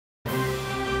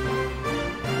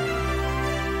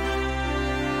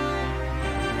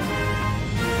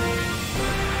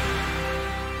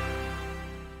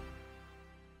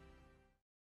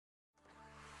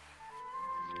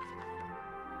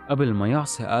قبل ما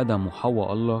يعصي آدم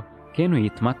وحواء الله كانوا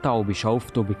يتمتعوا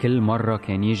بشوفته بكل مرة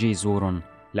كان يجي يزورن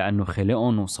لأنه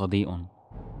خلقن وصديقن.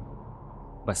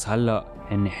 بس هلأ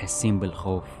هن حاسين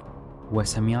بالخوف،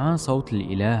 وسمعا صوت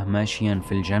الإله ماشيا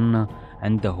في الجنة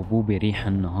عند هبوب ريح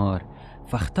النهار،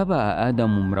 فاختبأ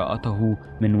آدم وامرأته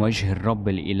من وجه الرب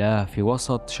الإله في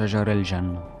وسط شجر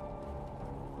الجنة.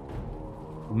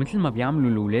 ومثل ما بيعملوا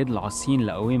الأولاد العاصين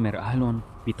لأوامر أهلهم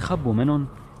بيتخبوا منهم،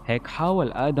 هيك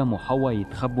حاول آدم وحواء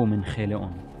يتخبوا من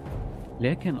خالقهم.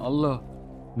 لكن الله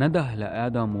نده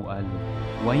لآدم وقال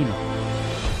له: وينك؟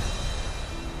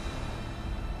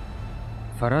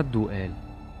 فرد وقال: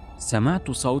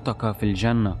 سمعت صوتك في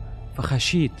الجنة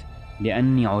فخشيت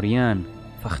لأني عريان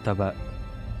فاختبأت.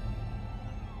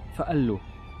 فقال له: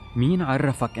 مين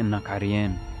عرفك إنك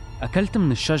عريان؟ أكلت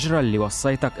من الشجرة اللي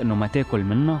وصيتك إنه ما تاكل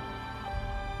منها؟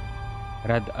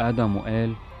 رد آدم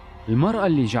وقال: المرأة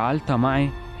اللي جعلتها معي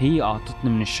هي أعطتني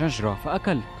من الشجرة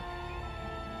فأكلت.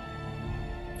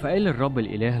 فقال الرب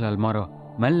الإله للمرأة: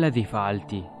 ما الذي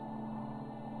فعلتي؟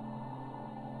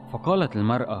 فقالت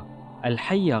المرأة: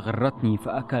 الحية غرتني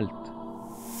فأكلت.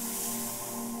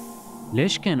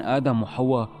 ليش كان آدم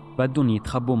وحواء بدهم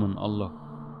يتخبوا من الله؟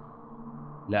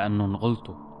 لأنهم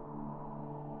غلطوا.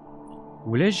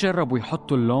 وليش جربوا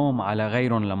يحطوا اللوم على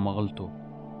غيرهم لما غلطوا؟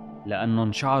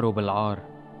 لأنهم شعروا بالعار.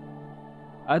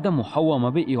 آدم وحواء ما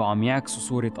بقيوا عم يعكسوا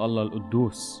صورة الله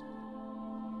القدوس،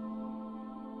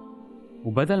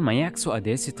 وبدل ما يعكسوا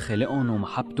قداسة خلقهم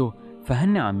ومحبته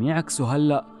فهن عم يعكسوا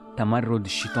هلأ تمرد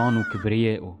الشيطان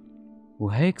وكبريائه.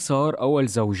 وهيك صار أول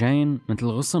زوجين مثل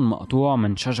غصن مقطوع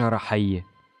من شجرة حية.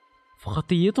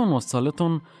 فخطيتهم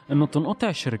وصلتهم إنه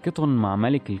تنقطع شركتهم مع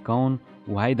ملك الكون،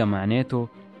 وهيدا معناته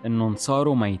إنهم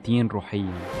صاروا ميتين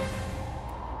روحيا.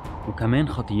 وكمان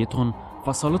خطيتهم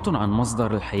فصلتهم عن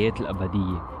مصدر الحياة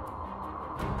الأبدية.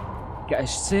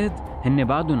 كأجساد هن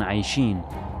بعدهم عايشين،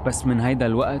 بس من هيدا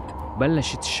الوقت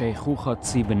بلشت الشيخوخة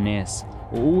تصيب الناس،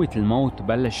 وقوة الموت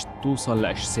بلشت توصل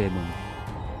لأجسادهم.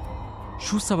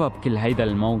 شو سبب كل هيدا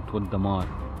الموت والدمار؟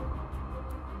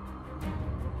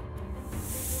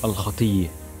 الخطية.